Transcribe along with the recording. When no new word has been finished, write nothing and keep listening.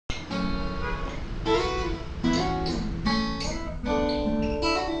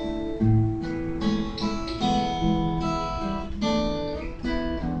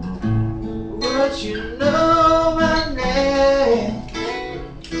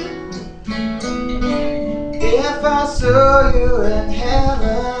If I saw you in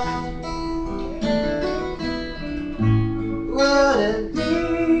heaven, would it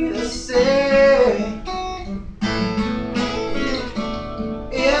be the same?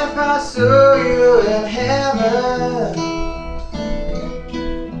 If I saw you in heaven,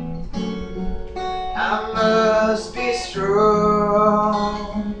 I must be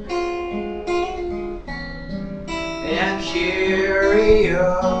strong and carry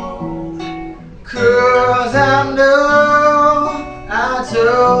on, 'cause I know I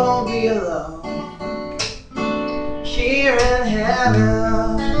don't belong here in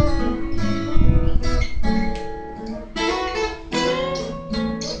heaven.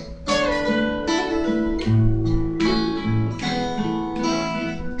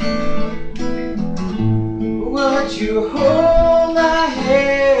 Would you hold my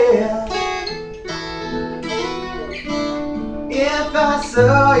hand if I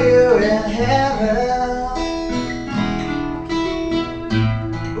saw you in heaven?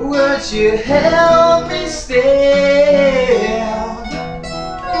 Would you help me stand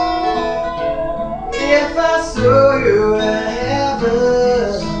if I saw you in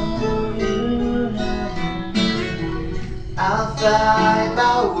heaven? I'll find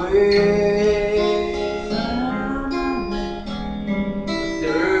my way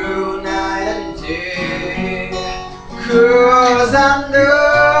through night and day, 'cause I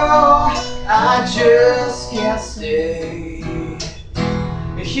know I just can't stay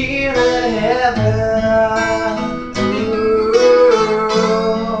here in heaven. Ooh.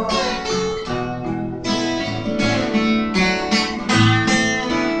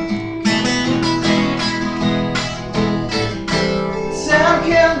 Time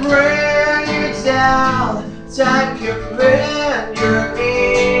can bring you down, time can bend your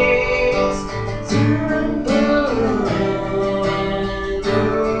knees.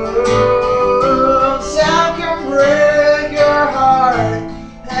 Time can break your heart.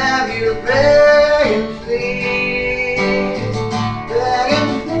 Have you begging please, begging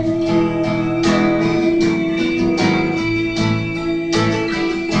please?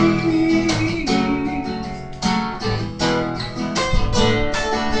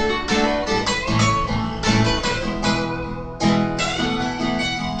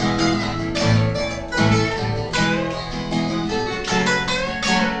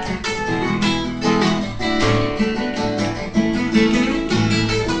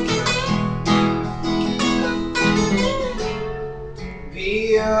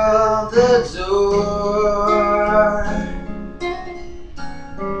 Beyond the door,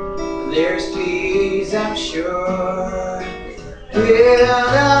 there's peace, I'm sure,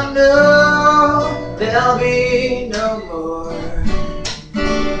 and I know there'll be no more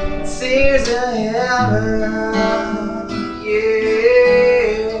tears in heaven, yeah.